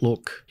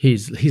outlook,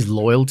 his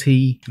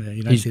loyalty,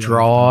 his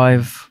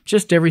drive,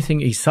 just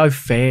everything. He's so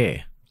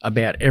fair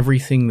about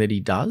everything that he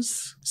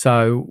does.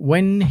 So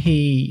when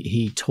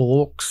he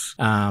talks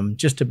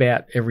just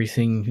about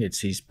everything,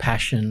 it's his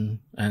passion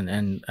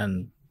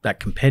and that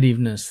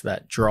competitiveness,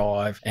 that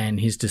drive, and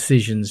his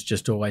decisions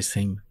just always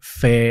seem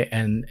fair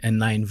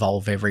and they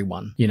involve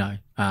everyone, you know.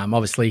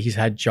 Obviously, he's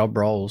had job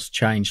roles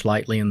change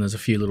lately, and there's a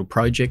few little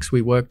projects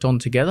we worked on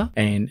together,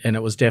 and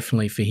it was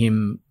definitely for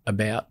him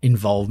about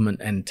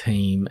involvement and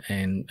team,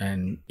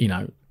 and you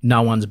know,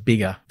 no one's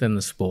bigger than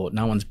the sport,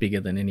 no one's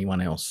bigger than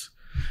anyone else.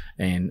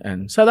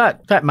 And so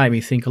that made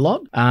me think a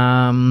lot.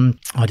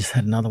 I just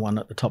had another one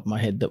at the top of my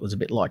head that was a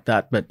bit like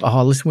that. But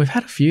listen, we've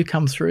had a few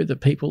come through that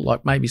people,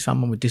 like maybe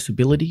someone with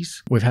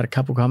disabilities. We've had a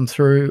couple come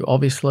through,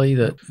 obviously.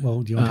 That.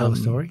 Well, do you want to tell the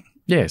story?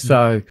 Yeah,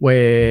 so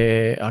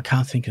where I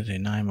can't think of their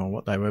name or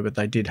what they were, but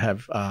they did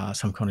have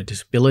some kind of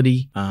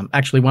disability.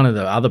 Actually, one of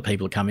the other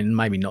people come in,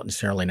 maybe not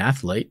necessarily an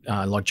athlete,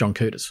 like John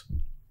Curtis.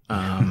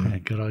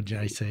 Good old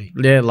JC.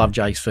 Yeah, love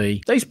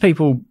JC. These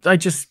people,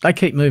 they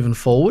keep moving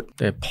forward.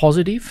 They're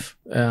positive.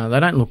 They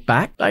don't look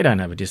back. They don't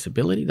have a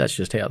disability. That's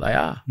just how they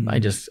are.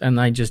 They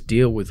just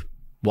deal with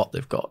what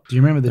they've got. Do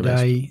you remember the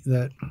day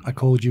that I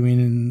called you in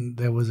and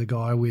there was a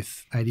guy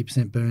with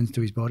 80% burns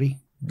to his body?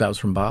 That was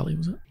from Bali,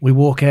 was it? We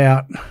walk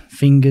out,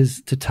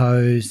 fingers to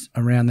toes,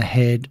 around the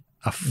head,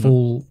 a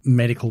full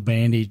medical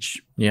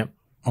bandage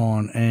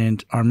on.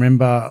 And I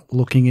remember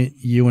looking at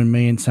you and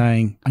me and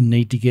saying, I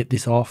need to get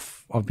this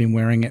off. I've been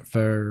wearing it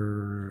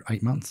for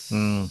 8 months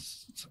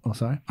or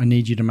so. I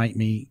need you to make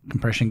me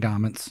compression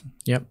garments.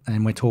 Yep.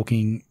 And we're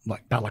talking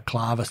like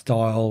balaclava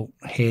style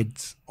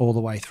heads all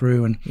the way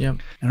through. And yep.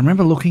 And I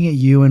remember looking at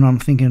you and I'm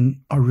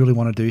thinking, I really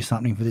want to do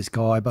something for this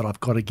guy, but I've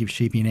got to give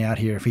Sheepy an out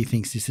here. If he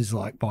thinks this is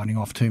like biting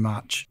off too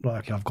much,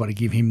 like I've got to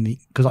give him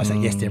because I say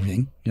yes to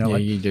everything. You know, yeah,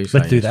 like, you do.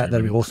 Let's do that.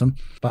 That'd be awesome.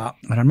 And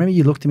I remember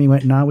you looked at me and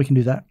went, no, we can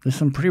do that. There's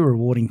some pretty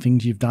rewarding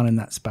things you've done in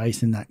that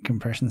space, in that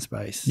compression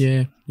space.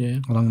 Yeah, yeah.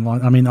 Along the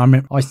line. I mean,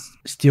 I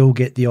still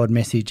get the odd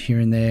message here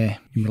and there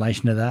in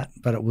relation to that,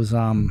 but it was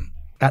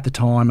at the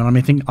time,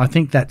 and I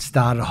think that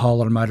started a whole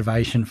lot of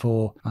motivation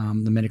for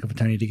the medical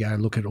fraternity to go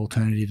look at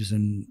alternatives,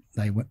 and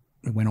they went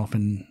off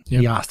and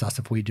he asked us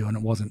if we do, and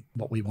it wasn't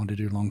what we wanted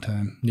to do long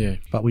term. Yeah.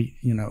 But we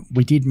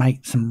did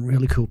make some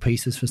really cool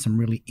pieces for some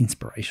really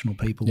inspirational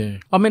people. Yeah.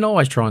 I mean, I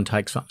always try and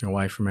take something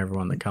away from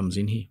everyone that comes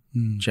in here,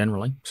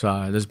 generally.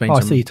 So there's been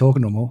I see you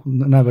talking to them all.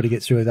 Nobody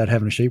gets through without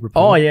having a sheep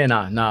report. Oh, yeah,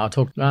 no,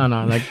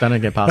 they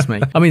don't get past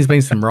me. I mean, there's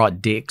been some right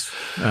dicks,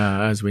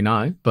 as we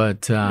know,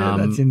 but...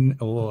 that's in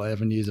all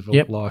avenues of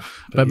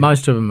life. But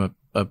most of them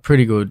are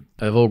pretty good.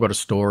 They've all got a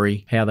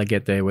story, how they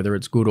get there, whether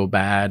it's good or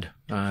bad.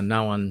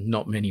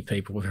 Not many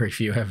people, very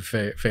few have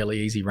a fairly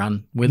easy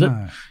run with it.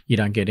 You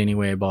don't get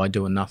anywhere by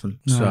doing nothing.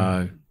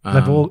 No.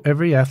 So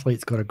every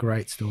athlete's got a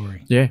great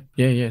story. Yeah.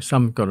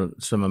 Some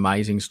got some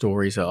amazing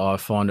stories. I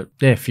find it.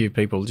 A few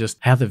people just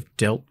how they've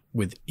dealt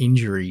with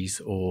injuries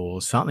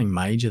or something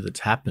major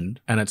that's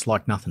happened, and it's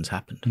like nothing's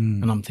happened.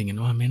 And I'm thinking,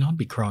 oh man, I'd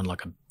be crying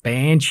like a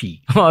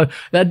banshee.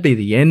 That'd be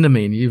the end of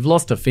me. And you've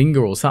lost a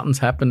finger or something's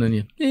happened,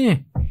 and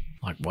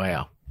like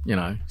wow. You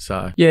know,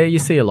 so yeah, you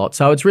see a lot.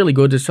 So it's really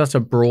good. It's just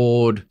a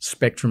broad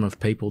spectrum of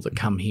people that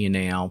come here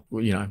now,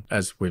 you know,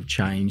 as we've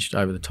changed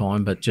over the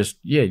time, but just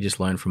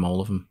learn from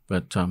all of them.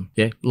 But a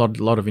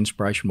lot of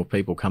inspirational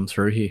people come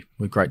through here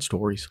with great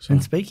stories. So.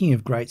 And speaking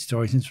of great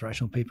stories,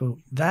 inspirational people,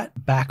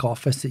 that back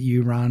office that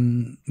you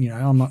run, you know,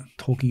 I'm not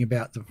talking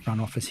about the front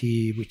office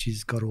here, which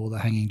has got all the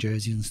hanging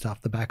jerseys and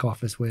stuff, the back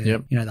office where,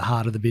 you know, the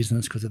heart of the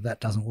business, because if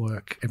that doesn't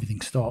work, everything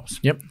stops.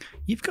 Yep.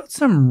 You've got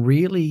some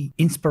really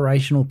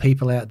inspirational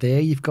people out there.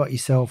 You've led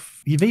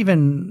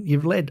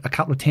a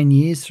couple of 10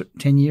 years through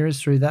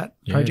that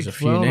project. There's a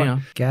few now.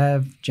 Like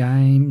Gav,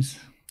 James,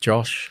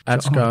 Josh,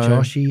 Atsko.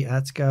 Joshy,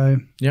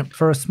 Atsko. Yep.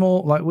 For a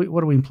small, like,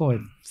 what do we employ?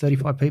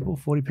 35 people,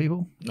 40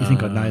 people? You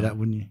think I'd know that,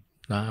 wouldn't you?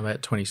 No,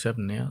 about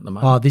 27 now at the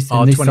moment. This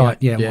site,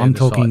 I'm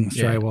talking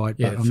Australia-wide,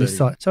 but on this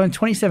site. So in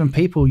 27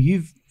 people,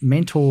 you've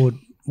mentored,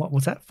 what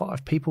was that,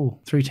 5 people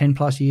through 10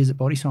 plus years at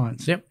Body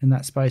Science in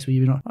that space where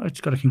you've been I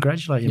just got to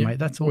congratulate you, mate.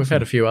 That's awesome. We've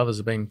had a few others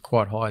have been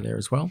quite high there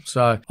as well.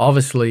 So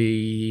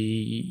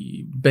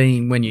obviously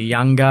being when you're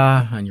younger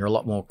and you're a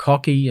lot more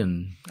cocky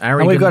and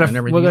arrogant and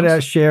everything we've got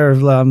our share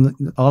of, I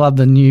love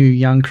the new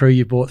young crew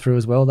you brought through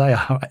as well. They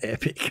are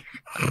epic.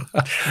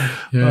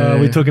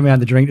 We took them out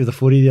to drink to the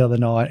footy the other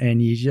night, and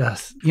you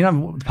just, you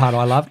know, the part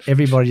I love,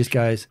 everybody just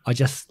goes, I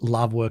just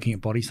love working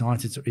at Body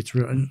Science. It's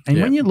real. And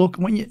when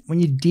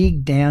you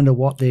dig down to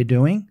what they're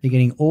doing, they're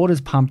getting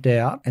orders pumped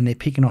out and they're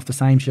picking off the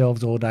same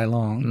shelves all day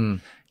long.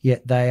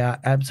 Yet they are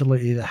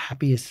absolutely the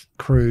happiest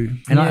crew.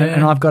 And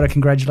I've got to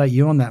congratulate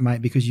you on that,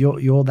 mate, because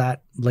you're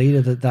that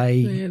leader that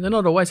they're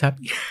not always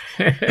happy.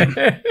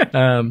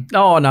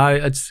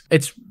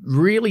 It's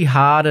really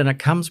hard, and it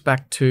comes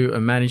back to a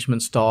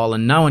management style,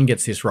 and no one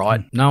gets this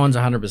right. No one's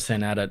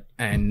 100% at it,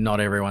 and not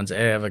everyone's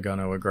ever going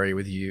to agree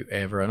with you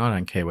ever, and I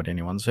don't care what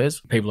anyone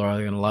says. People are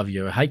either going to love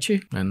you or hate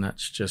you, and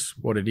that's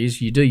just what it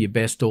is. You do your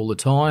best all the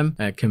time.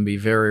 It can be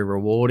very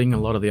rewarding. A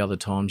lot of the other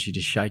times you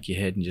just shake your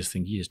head and just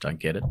think you just don't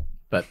get it.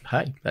 But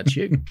hey, that's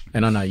you.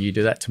 And I know you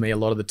do that to me a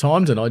lot of the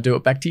times, and I do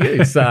it back to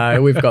you.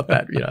 So we've got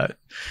that, you know.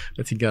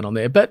 That's going on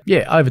there. But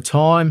yeah, over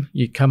time,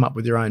 you come up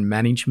with your own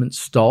management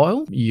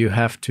style. You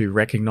have to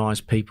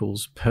recognize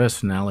people's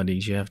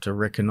personalities. You have to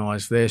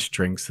recognize their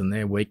strengths and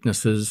their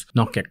weaknesses,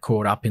 not get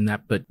caught up in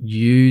that, but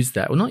use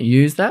that. Well, not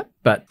use that,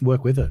 but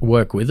Work with it.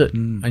 work with it.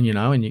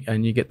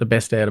 And you get the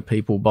best out of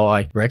people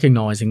by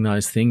recognizing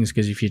those things,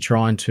 because if you're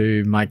trying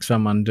to make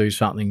someone do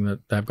something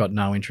that they've got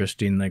no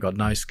interest in, they've got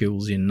no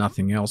skills in,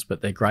 nothing else,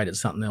 but they're great at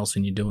something else,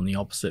 and you're doing the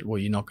opposite, well,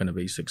 you're not going to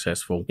be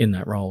successful in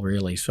that role,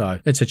 really. So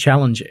it's a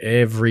challenge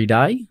every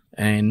day.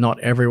 And not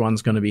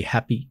everyone's going to be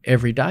happy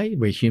every day.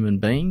 We're human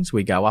beings.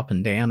 We go up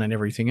and down and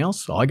everything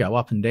else. I go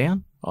up and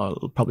down.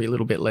 Probably a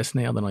little bit less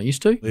now than I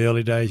used to. The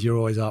early days, you're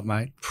always up,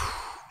 mate.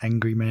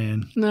 Angry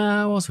man. No,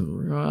 I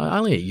wasn't.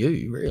 Only at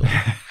you, really.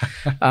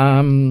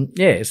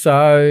 Yeah,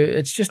 so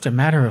it's just a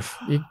matter of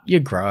you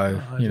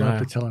grow. I'd like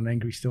to tell an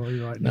angry story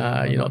right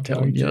now. No, you're not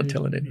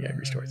telling any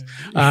angry stories.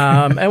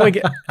 And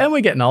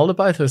we're getting older.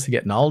 Both of us are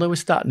getting older. We're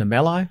starting to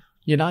mellow.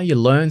 You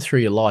learn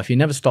through your life. You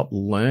never stop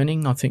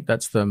learning. I think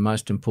that's the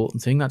most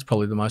important thing. That's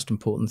probably the most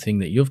important thing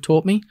that you've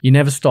taught me. You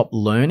never stop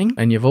learning,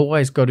 and you've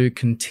always got to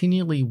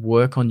continually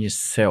work on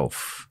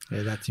yourself.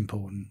 Yeah, that's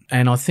important.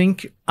 And I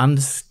think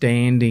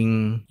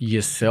understanding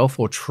yourself,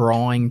 or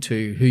trying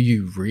to who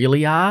you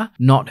really are,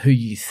 not who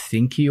you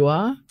think you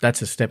are,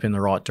 that's a step in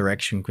the right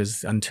direction,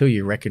 because until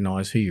you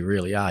recognize who you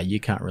really are, you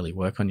can't really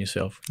work on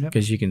yourself,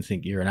 because you can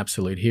think you're an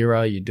absolute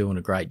hero, you're doing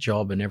a great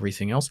job and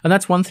everything else. And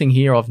that's one thing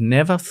here. I've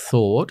never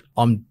thought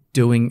I'm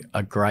doing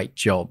a great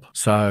job.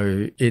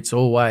 So it's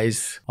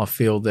always, I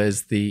feel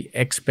there's the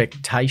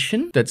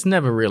expectation that's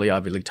never really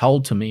overly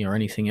told to me or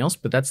anything else,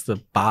 but that's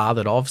the bar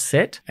that I've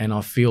set. And I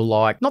feel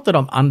like, not that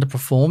I'm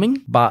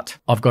underperforming, but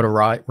I've got to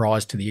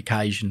rise to the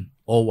occasion.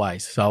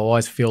 Always. So I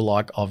always feel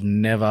like I've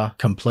never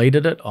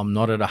completed it. I'm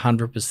not at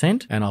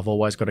 100%, and I've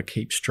always got to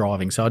keep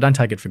striving. So I don't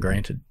take it for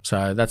granted.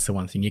 So that's the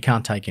one thing. You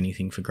can't take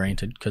anything for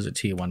granted, because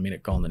it's here 1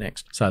 minute, gone the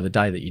next. So the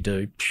day that you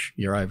do,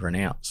 you're over and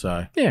out.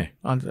 So yeah.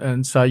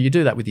 And so you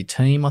do that with your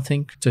team, I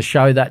think. To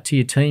show that to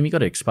your team, you got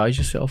to expose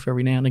yourself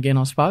every now and again,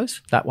 I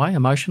suppose, that way,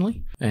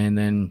 emotionally. And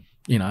then,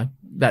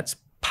 that's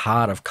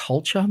part of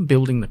culture,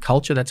 building the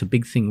culture. That's a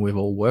big thing we've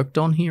all worked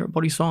on here at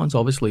Body Science,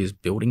 obviously, is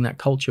building that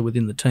culture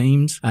within the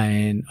teams.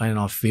 And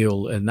I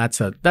feel, and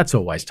that's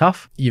always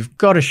tough. You've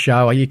got to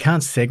show, you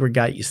can't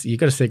segregate, you've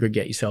got to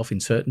segregate yourself in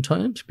certain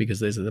terms, because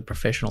there's the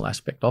professional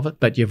aspect of it,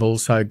 but you've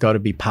also got to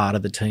be part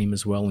of the team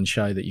as well, and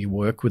show that you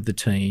work with the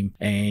team,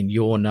 and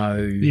you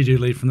do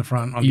lead from the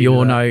front.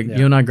 You're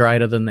no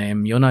greater than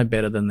them, you're no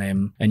better than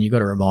them, and you've got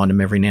to remind them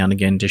every now and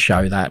again to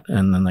show that,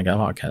 and then they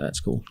go, okay, that's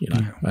cool,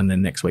 and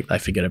then next week they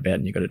forget about it,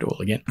 and you've got to do it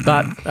all again.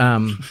 But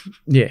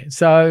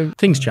so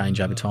things change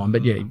over time.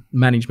 But yeah,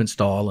 management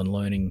style and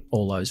learning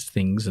all those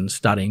things, and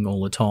studying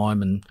all the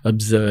time, and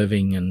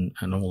observing,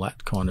 and all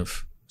that kind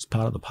of is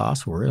part of the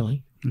parcel,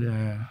 really.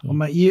 Yeah. Well,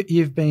 mate,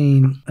 you've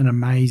been an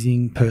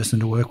amazing person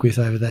to work with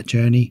over that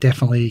journey.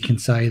 Definitely can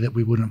say that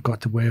we wouldn't have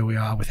got to where we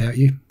are without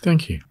you.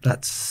 Thank you.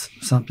 That's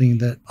something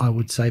that I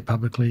would say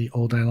publicly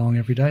all day long,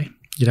 every day.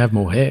 You'd have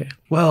more hair.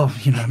 Well,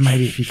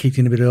 maybe if you kicked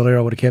in a bit earlier,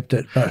 I would have kept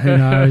it, but who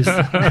knows?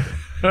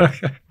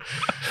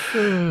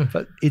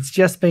 But it's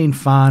just been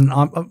fun.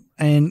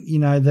 And,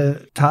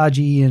 the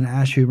Taji and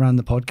Ash who run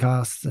the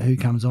podcast, who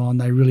comes on,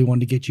 they really wanted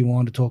to get you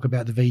on to talk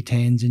about the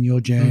V10s and your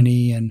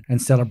journey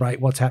and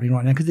celebrate what's happening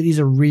right now, because it is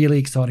a really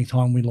exciting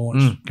time we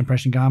launch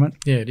Compression Garment.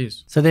 Yeah, it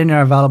is. So then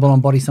they're available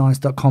on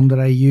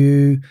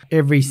bodyscience.com.au.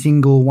 Every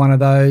single one of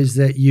those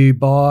that you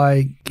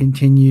buy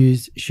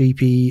continues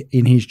Sheepy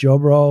in his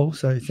job role.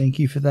 So thank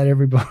you for that,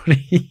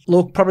 everybody.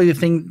 Look, probably the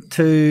thing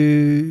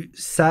to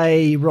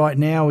say right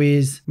now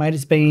is, mate,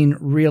 it's been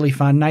really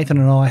fun. Nathan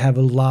and I have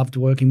loved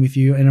working with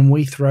you, and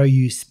we throw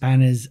you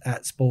spanners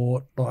at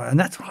sport, and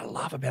that's what I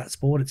love about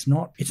sport. It's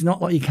not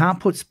like you can't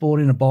put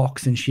sport in a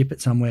box and ship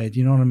it somewhere. Do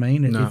you know what I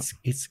mean? No.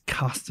 It's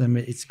custom.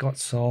 It's got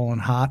soul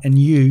and heart, and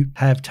you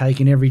have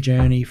taken every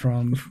journey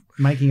from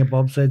making a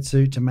bobsled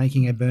suit to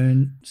making a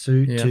burn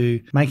suit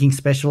to making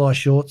specialized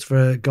shorts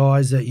for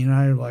guys that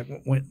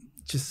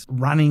just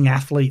running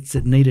athletes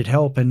that needed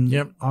help. And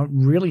I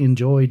really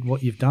enjoyed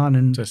what you've done.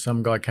 And so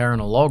some guy carrying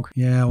a log.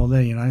 Yeah, well,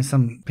 there,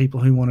 some people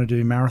who want to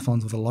do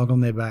marathons with a log on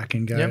their back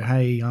and go,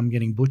 hey, I'm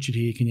getting butchered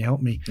here. Can you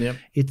help me?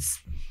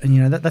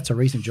 That's a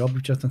recent job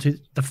we've just done too.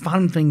 The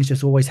fun things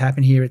just always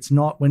happen here.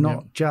 We're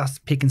not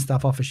just picking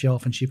stuff off a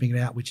shelf and shipping it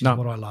out, which is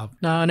what I love.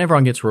 No, and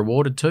everyone gets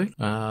rewarded too.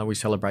 We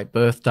celebrate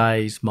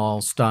birthdays,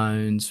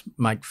 milestones,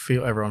 make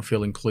everyone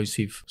feel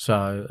inclusive.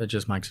 So it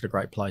just makes it a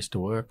great place to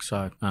work.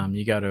 So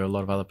you go to a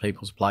lot of other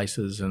people's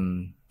places,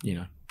 and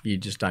you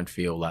just don't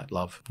feel that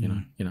love.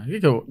 You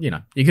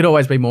could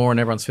always be more, and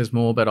everyone says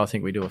more, but I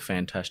think we do a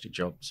fantastic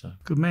job. So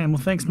good man.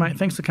 Well, thanks, mate.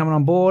 Thanks for coming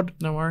on board.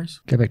 No worries.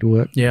 Go back to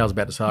work. Yeah, I was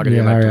about to say I got to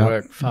go back to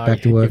work.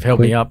 Back to work. You've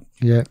held me up.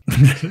 Yeah.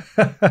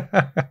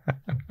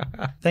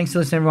 Thanks for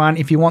listening, everyone.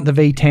 If you want the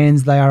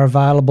V10s, they are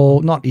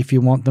available. Not if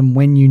you want them,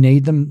 when you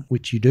need them,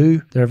 which you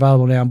do. They're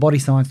available now on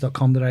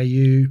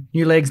bodyscience.com.au.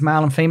 New legs,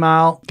 male and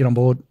female. Get on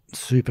board.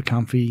 Super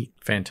comfy.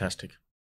 Fantastic.